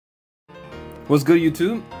What's good,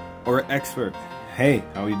 YouTube? Or expert? Hey,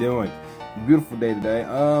 how you doing? Beautiful day today.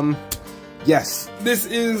 Yes, this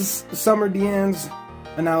is Summer Deanne's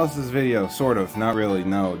analysis video, sort of. Not really.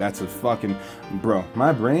 No, that's a fucking bro.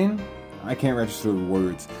 My brain, I can't register the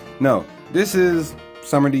words. No, this is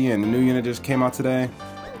Summer Deanne. The new unit just came out today.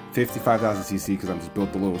 55,000 CC because I'm just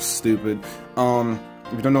built a little stupid.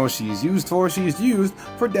 If you don't know what she's used for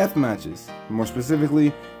death matches. More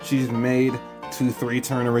specifically, she's made to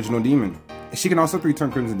 3-turn Original Demon. She can also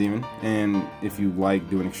 3-turn Crimson Demon, and if you like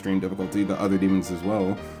doing extreme difficulty, the other demons as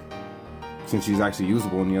well, since she's actually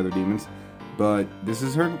usable in the other demons. But this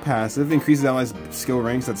is her passive. Increases allies' skill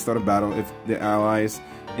ranks at the start of battle if the allies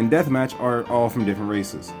in deathmatch are all from different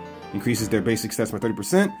races. Increases their basic stats by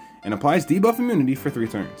 30%, and applies debuff immunity for 3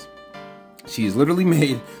 turns. She is literally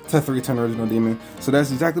made to 3-turn Original Demon, so that's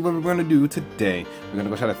exactly what we're going to do today. We're going to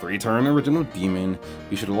go try to 3-turn Original Demon.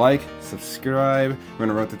 You should like, subscribe. We're going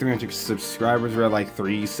to run to 300 subscribers. We're at like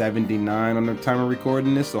 379 on the time of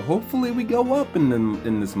recording this, so hopefully we go up in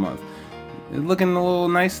this month. It's looking a little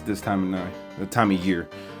nice this time of year.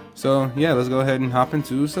 So yeah, let's go ahead and hop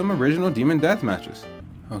into some Original Demon death matches.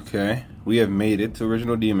 Okay, we have made it to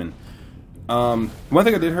Original Demon. One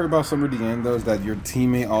thing I did hear about Summer Deanne though is that your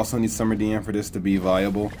teammate also needs Summer Deanne for this to be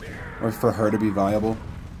viable, or for her to be viable,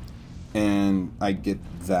 and I get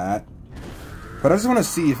that. But I just want to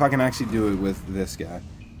see if I can actually do it with this guy.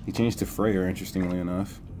 He changed to Freyr, interestingly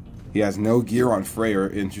enough. He has no gear on Freyr,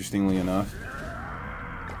 interestingly enough.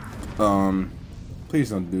 Please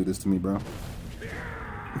don't do this to me, bro.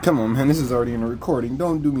 Come on, man, this is already in a recording.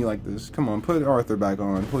 Don't do me like this. Come on, put Arthur back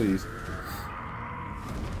on, please.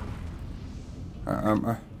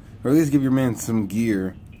 Or at least give your man some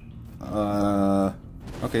gear.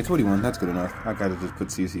 Okay, 21, that's good enough. I gotta just put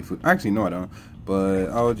CC food. Actually, no I don't. But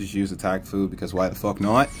I'll just use attack food because why the fuck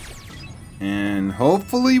not? And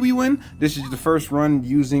hopefully we win. This is the first run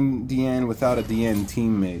using Deanne without a Deanne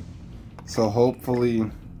teammate. So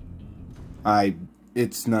hopefully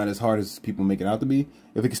it's not as hard as people make it out to be.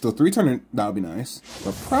 If we can still 3-turn it, that would be nice.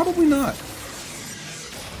 But probably not.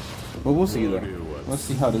 But we'll see though. Let's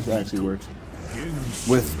see how this actually works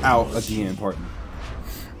without a Deanne partner.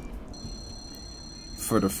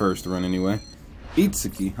 For the first run anyway.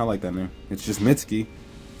 Itsuki, I like that name. It's just Mitsuki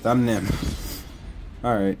without an M.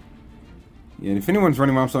 Alright. Yeah, if anyone's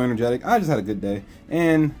running while I'm so energetic, I just had a good day.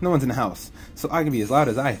 And no one's in the house. So I can be as loud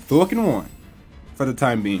as I fucking want. For the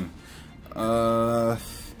time being.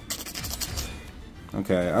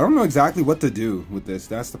 Okay, I don't know exactly what to do with this.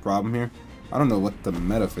 That's the problem here. I don't know what the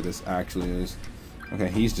meta for this actually is. Okay,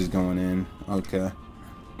 he's just going in. Okay.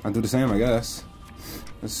 I'll do the same, I guess.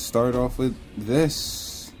 Let's start off with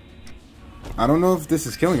this. I don't know if this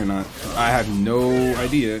is killing or not. I have no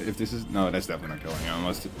idea if this is... No, that's definitely not killing.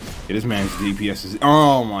 Unless this man's DPS is...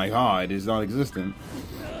 Oh my god, it's non-existent.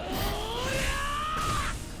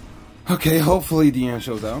 Okay, hopefully Deanne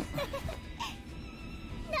shows out.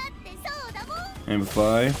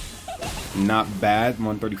 Amplify. Not bad.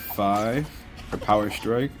 135. For Power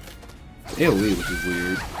Strike. AoE, which is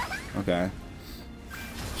weird. Okay.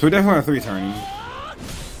 So we're definitely on 3-turning.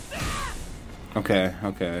 Okay,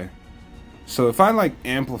 okay. So if I like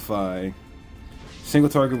amplify single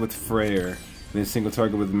target with Freyr, then single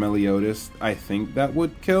target with Meliodas, I think that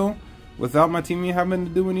would kill without my teammate having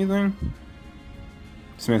to do anything.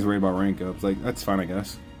 This man's worried about rank ups. Like, that's fine, I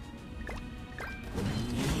guess.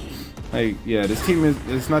 Like, yeah, this team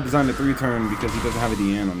is not designed to 3-turn because he doesn't have a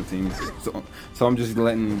Deanne on the team. So I'm just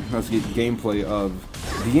letting us get gameplay of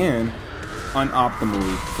Deanne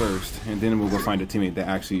unoptimally first, and then we'll go find a teammate that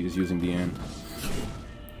actually is using Deanne.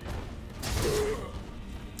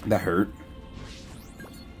 That hurt.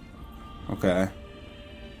 Okay.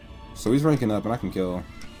 So he's ranking up and I can kill.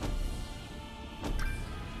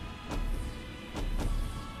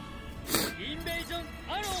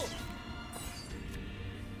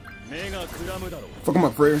 Fuck him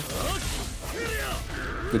up, Freyr.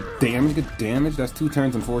 Good damage, good damage. That's 2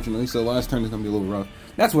 turns, unfortunately. So last turn is gonna be a little rough.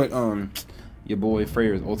 That's what your boy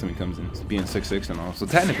Freyr's ultimate comes in, being 6/6 and all. So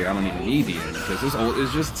technically, I don't even need Deanne because this ult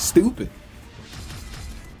is just stupid.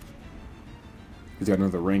 He's got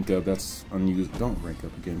another rank up. That's unused. Don't rank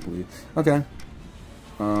up again, please. Okay.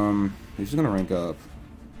 He's just gonna rank up.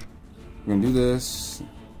 We're gonna do this.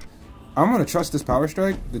 I'm gonna trust this Power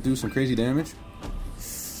Strike to do some crazy damage.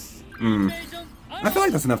 I feel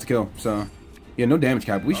like that's enough to kill, so yeah, no damage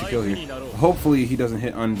cap. We should kill here. Hopefully he doesn't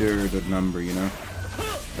hit under the number, you know?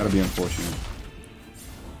 That'll be unfortunate.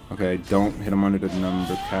 Okay, don't hit him under the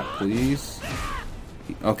number cap, please.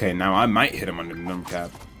 Okay, now I might hit him under the number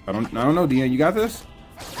cap. I don't know, Deanne, you got this?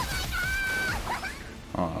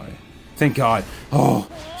 Oh, thank God. Oh,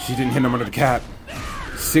 She didn't hit him under the cap.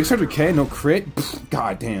 600k, no crit? Pfft,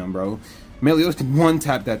 God damn, bro. Meliodas can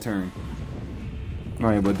one-tap that turn.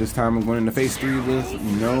 Alright, but this time I'm going into phase 3 with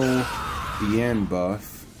no Diane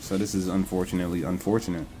buff. So this is unfortunately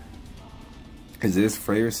unfortunate. Is this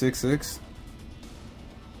Freyr 6-6?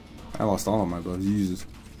 I lost all of my buffs. Jesus.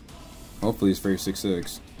 Hopefully it's Freyr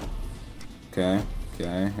 6-6. Okay.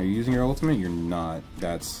 Okay. Are you using your ultimate? You're not.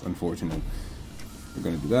 That's unfortunate. We're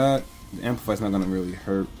gonna do that. The Amplify's not gonna really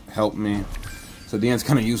help me. So Diane's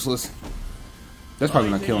kind of useless. That's probably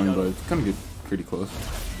not killing, but it's gonna get pretty close.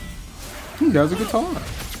 He does a guitar.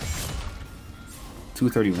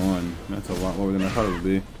 231. That's a lot lower than I thought it would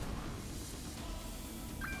be.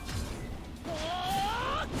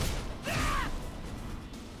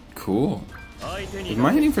 Cool. Am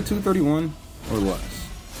I hitting for 231 or less?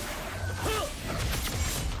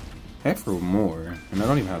 Heck for more, and I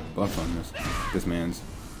don't even have a buff on this man's.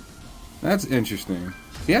 That's interesting.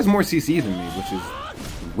 He has more CC than me, which is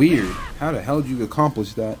weird. How the hell did you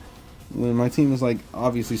accomplish that when my team is like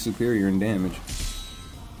obviously superior in damage?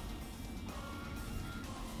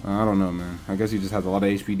 I don't know, man. I guess he just has a lot of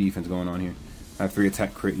HP defense going on here. I have 3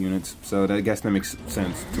 attack crit units, so I guess that makes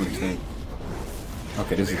sense to an extent.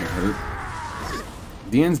 Okay, this isn't hurt.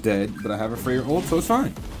 Diane's dead, but I have a Freyr ult, so it's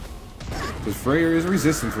fine. Because Freyr is a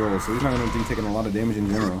resistance roll, so he's not going to be taking a lot of damage in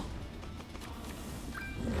general.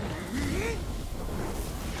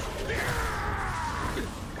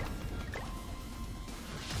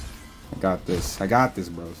 I got this,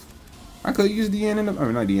 bros. I could use Diane in the, I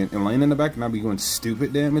mean not Diane, Elaine in the back and I'd be going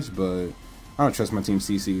stupid damage, but I don't trust my team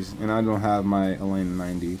CCs, and I don't have my Elaine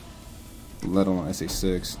 90, let alone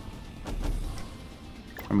SA6.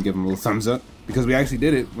 I'm gonna give him a little thumbs up, because we actually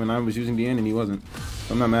did it when I was using Diane and he wasn't.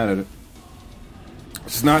 So I'm not mad at it.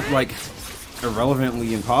 It's not like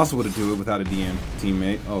irrelevantly impossible to do it without a Diane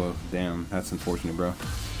teammate. Oh damn, that's unfortunate, bro. I'll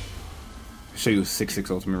show you a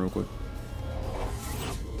 6-6 ultimate real quick.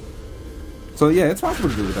 So yeah, it's possible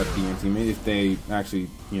to do without a DN teammate if they actually,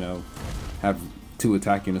 you know, have 2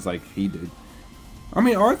 attack units like he did. I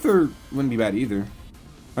mean, Arthur wouldn't be bad either.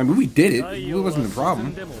 I mean, we did it. It wasn't a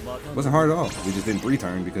problem. It wasn't hard at all. We just didn't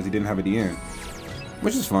 3-turn because he didn't have a DN.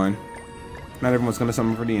 Which is fine. Not everyone's going to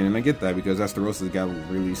summon for DN, and I get that because Astarosis got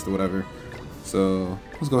released or whatever. So,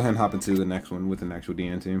 let's go ahead and hop into the next one with an actual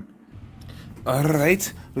DN team.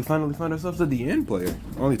 Alright, we finally found ourselves a DN player.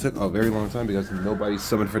 It only took a very long time because nobody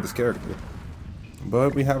summoned for this character.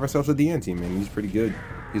 But we have ourselves a DN team, and he's pretty good.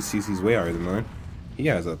 His CC's way higher than mine. He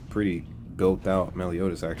has a pretty built-out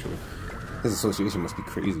Meliodas, actually. His association must be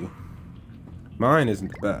crazy. Mine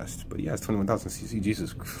isn't the best, but he has 21,000 CC.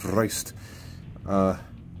 Jesus Christ. I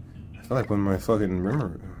feel like when my fucking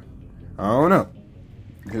memory... I don't know.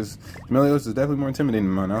 Because Meliodas is definitely more intimidating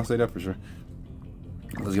than mine. I'll say that for sure.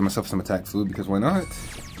 Let's give myself some attack food, because why not?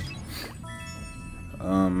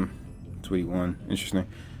 281. Interesting.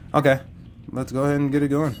 Okay. Let's go ahead and get it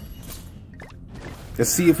going. Let's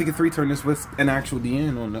see if we can 3-turn this with an actual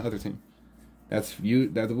DN on the other team. That's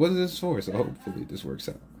what is this for? So hopefully this works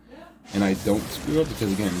out. And I don't screw up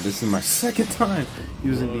because again, this is my 2nd time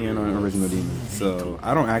using DN on original demon. So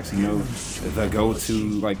I don't actually know the go-to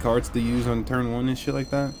like cards to use on turn 1 and shit like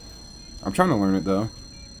that. I'm trying to learn it though.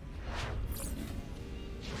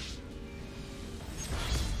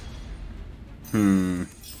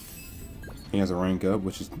 He has a rank up,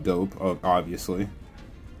 which is dope, obviously.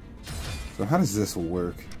 So how does this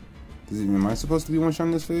work? Am I supposed to be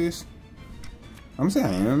one-shotting this phase? I'm gonna say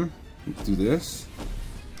I am. Let's do this.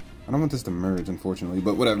 I don't want this to merge, unfortunately,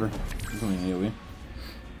 but whatever. It's only an AoE.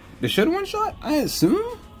 It should one-shot, I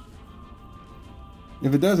assume?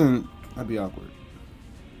 If it doesn't, that'd be awkward.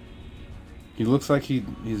 He looks like he's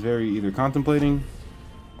very either contemplating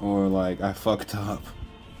or like, I fucked up.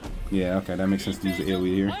 Yeah, okay, that makes sense to use the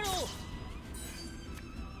AoE here.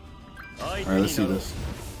 Alright, let's see this.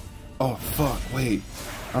 Oh, fuck, wait.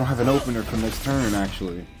 I don't have an opener for next turn,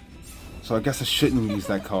 actually. So I guess I shouldn't use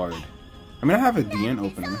that card. I mean, I have a DN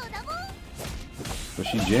opener. But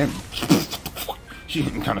she jammed. She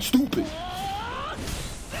getting kind of stupid.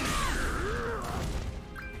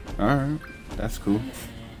 Alright, that's cool.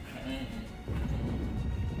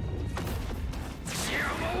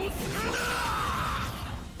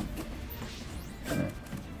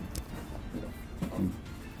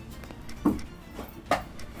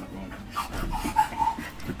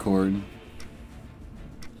 Record.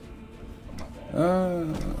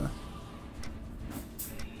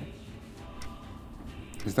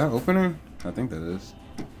 Is that opening? I think that is.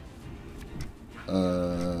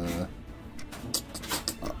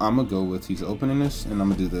 I'm gonna go with he's opening this, and I'm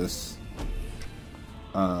gonna do this.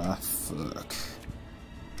 Fuck.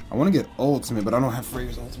 I want to get ultimate, but I don't have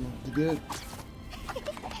Freya's ultimate to get.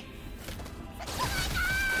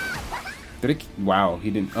 Did it? Wow, he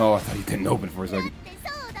didn't. Oh, I thought he didn't open for a second.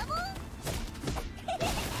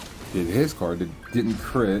 Did his card didn't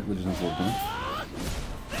crit, which is unfortunate.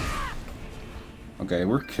 Okay,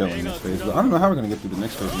 we're killing this phase, but I don't know how we're gonna get through the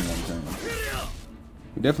next phase in one time.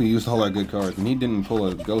 We definitely used a whole lot of good cards, and he didn't pull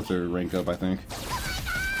a Gother rank up, I think.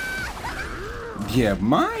 Yeah,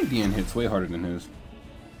 my DN hits way harder than his.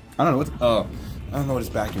 I don't know what's. I don't know what his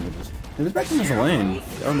backing is. If his backing is a lane,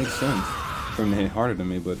 that would make sense for him to hit harder than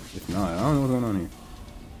me, but if not, I don't know what's going on here.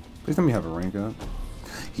 Please let me have a rank up.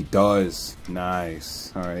 He does.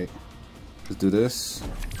 Nice. Alright. Let's do this.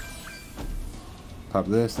 Pop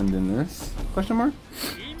this and then this. Question mark?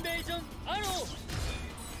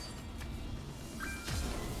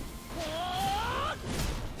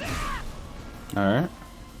 Alright.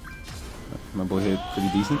 My boy hit pretty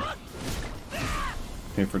decent.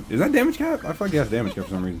 Is that damage cap? I feel like he has damage cap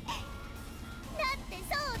for some reason.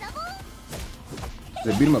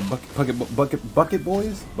 They beat him up bucket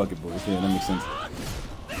boys? Bucket boys, yeah, that makes sense.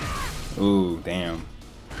 Ooh, damn.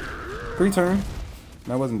 3 turn.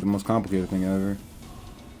 That wasn't the most complicated thing ever.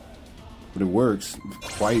 But it works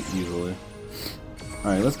quite easily.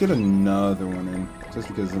 Alright, let's get another one in. Just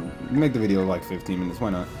because we make the video like 15 minutes, why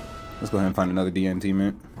not? Let's go ahead and find another DN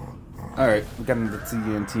teammate. Alright, we got another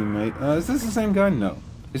DN teammate. Is this the same guy? No.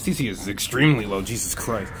 His TC is extremely low, Jesus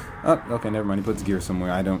Christ. Oh, okay, never mind. He puts gear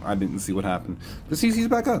somewhere. I didn't see what happened. The CC's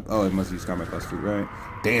back up. Oh, it must use combat class 2, right?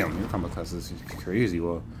 Damn, your combat class is crazy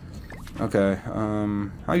low. Okay,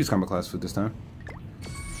 I'll use combat class food this time.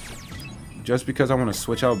 Just because I want to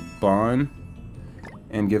switch out Bon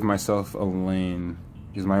and give myself a lane.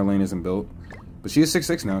 Because my lane isn't built. But she is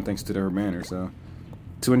 6'6" now, thanks to her banner, so.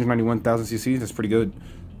 291,000 CC, that's pretty good.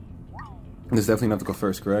 This is definitely enough to go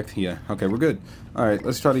first, correct? Yeah, okay, we're good. Alright,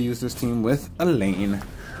 let's try to use this team with a lane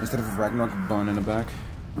instead of a Ragnarok Bon in the back.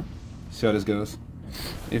 See how this goes.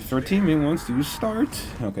 If our teammate wants to start,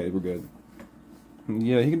 okay, we're good.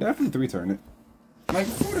 Yeah, he can definitely 3-turn it. Like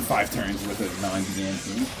 4 to 5 turns with a non-DN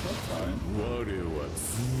team. That's fine.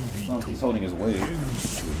 As long as he's holding his weight.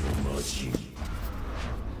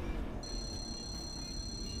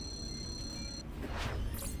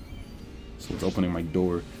 So it's opening my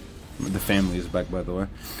door. The family is back, by the way,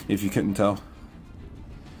 if you couldn't tell.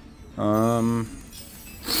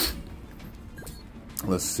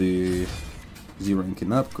 Let's see. Is he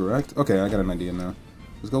ranking up, correct? Okay, I got an idea now.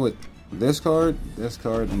 Let's go with this card,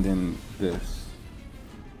 and then this.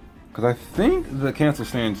 Because I think the cancel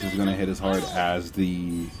stance is going to hit as hard as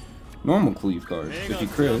the normal cleave card. If he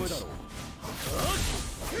crits.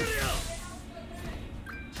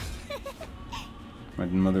 My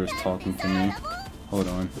mother is talking to me. Hold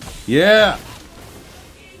on. Yeah!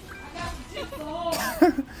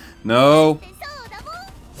 No!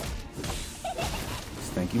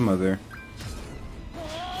 Thank you, mother.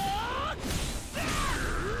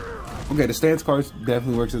 Okay, the stance card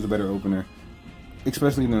definitely works as a better opener.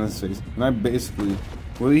 Especially in this phase. And I basically...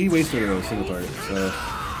 Well, he wasted a single target, so...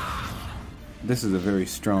 This is a very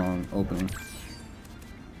strong opening.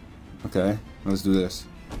 Okay, let's do this.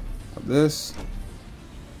 Pop this.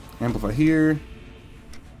 Amplify here.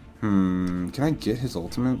 Can I get his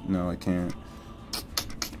ultimate? No, I can't.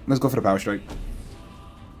 Let's go for the power strike.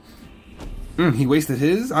 He wasted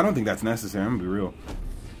his? I don't think that's necessary, I'm gonna be real.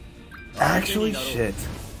 Actually, shit.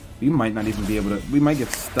 We might not even be able to... We might get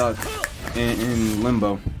stuck in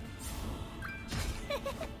limbo.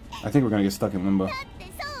 I think we're gonna get stuck in limbo.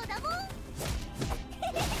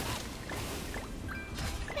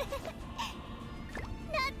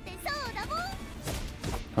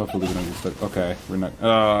 Hopefully we don't get stuck. Okay, we're not...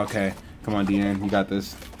 Oh, okay. Come on, DN. You got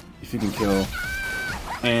this. If you can kill.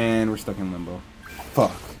 And we're stuck in limbo.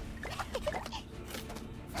 Fuck.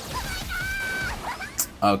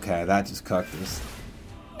 Okay, that just cucked us.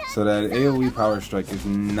 So that AoE Power Strike is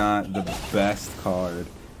not the best card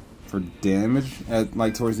for damage at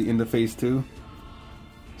like towards the end of phase 2.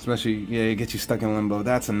 Especially, yeah, it gets you stuck in limbo.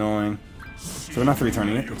 That's annoying. So we're not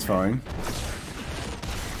 3-turning it. It's fine.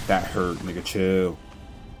 That hurt, nigga. Chill.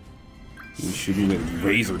 You shoot me with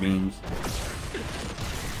razor beams.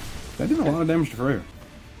 That did a lot of damage to Freya.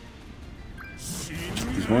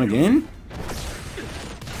 He's going again?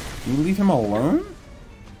 Can you leave him alone?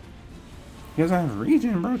 He doesn't have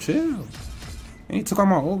regen, bro. Chill. And he took all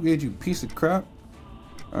my ult gauge, you piece of crap.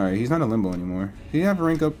 Alright, he's not a limbo anymore. Do you have a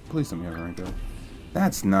rank up? Please let me have a rank up.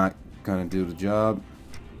 That's not gonna do the job.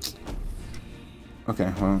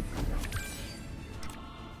 Okay, well.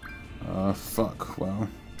 Fuck. Well.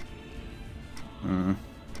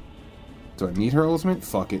 Do I need her ultimate?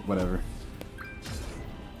 Fuck it, whatever.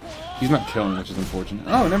 He's not killing, which is unfortunate.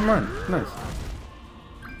 Oh, never mind. Nice.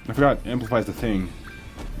 I forgot, amplifies the thing.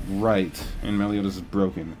 Right. And Meliodas is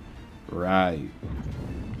broken. Right.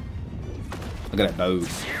 Look at that dog.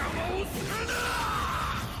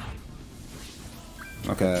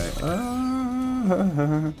 Okay.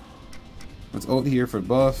 Let's ult here for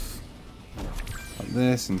buff. Like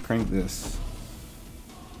this and crank this.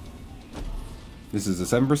 This is a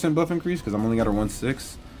 7% buff increase because I'm only got a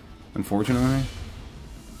 1/6. Unfortunately.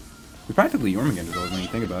 We practically Jormungandr those when you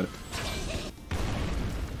think about it.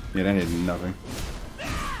 Yeah, that did nothing.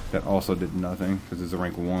 That also did nothing because it's a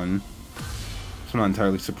rank 1. So I'm not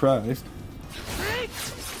entirely surprised.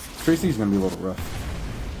 Tracy's gonna be a little rough.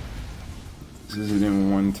 This is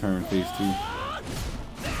in 1 turn, phase 2.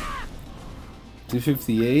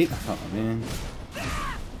 258? Oh man.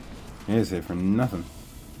 It is hit for nothing.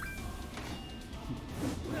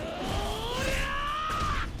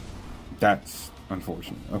 That's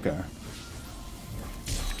unfortunate. Okay.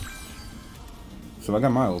 So I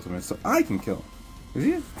got my ultimate, so I can kill. Is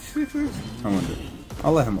he? I wonder.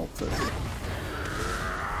 I'll let him ult first.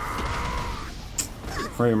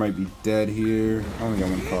 Freya might be dead here. I only got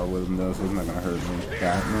 1 card with him though, so it's not gonna hurt me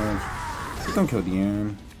that much. Just don't kill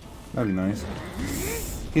Diane. That'd be nice.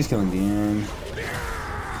 He's killing Diane.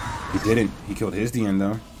 He didn't. He killed his Diane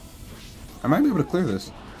though. I might be able to clear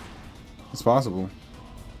this. It's possible.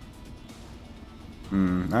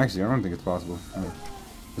 Actually, I don't think it's possible. Right.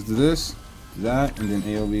 Let's do this, do that, and then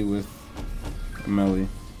AoE with Melly.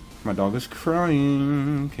 My dog is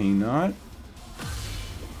crying. Can you not?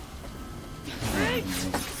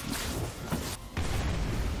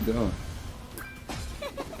 Go.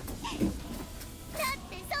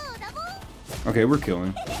 Okay, we're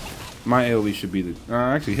killing. My AoE should be the.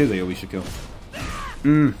 Actually, his AoE should kill.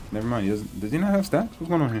 Never mind. Does he not have stats? What's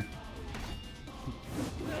going on here?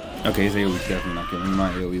 Okay, his AoE's definitely not killing.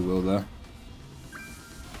 My AoE will, though.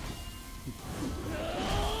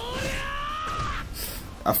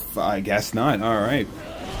 I guess not. Alright.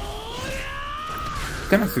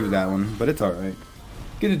 Kind of threw that one, but it's alright.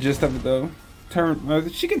 Get the gist of it, though.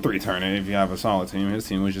 She can 3-turn it if you have a solid team. His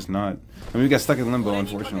team was just not. I mean, we got stuck in limbo,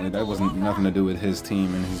 unfortunately. That wasn't nothing to do with his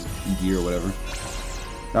team and his gear or whatever.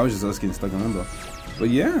 That was just us getting stuck in limbo.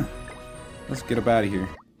 But yeah. Let's get up out of here.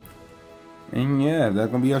 And yeah,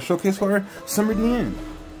 that's gonna be our showcase for Summer Diane.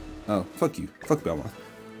 Oh, fuck you. Fuck Belmont.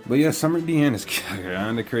 But yeah, Summer Diane is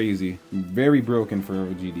kinda crazy. Very broken for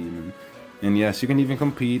OG Demon. And yes, you can even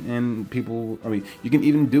compete and people, I mean, you can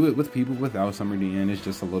even do it with people without Summer Diane. It's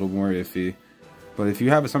just a little more iffy. But if you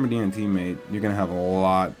have a Summer Diane teammate, you're gonna have a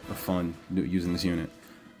lot of fun using this unit.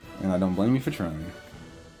 And I don't blame you for trying.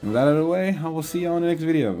 And with that out of the way, I will see y'all in the next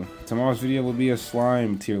video. Tomorrow's video will be a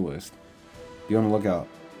slime tier list. Be on the lookout.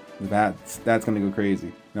 That's gonna go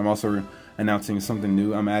crazy. And I'm also announcing something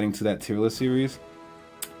new I'm adding to that tier list series.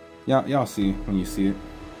 Y'all see when you see it.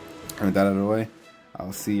 And with that out of the way,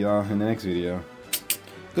 I'll see y'all in the next video.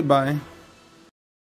 Goodbye.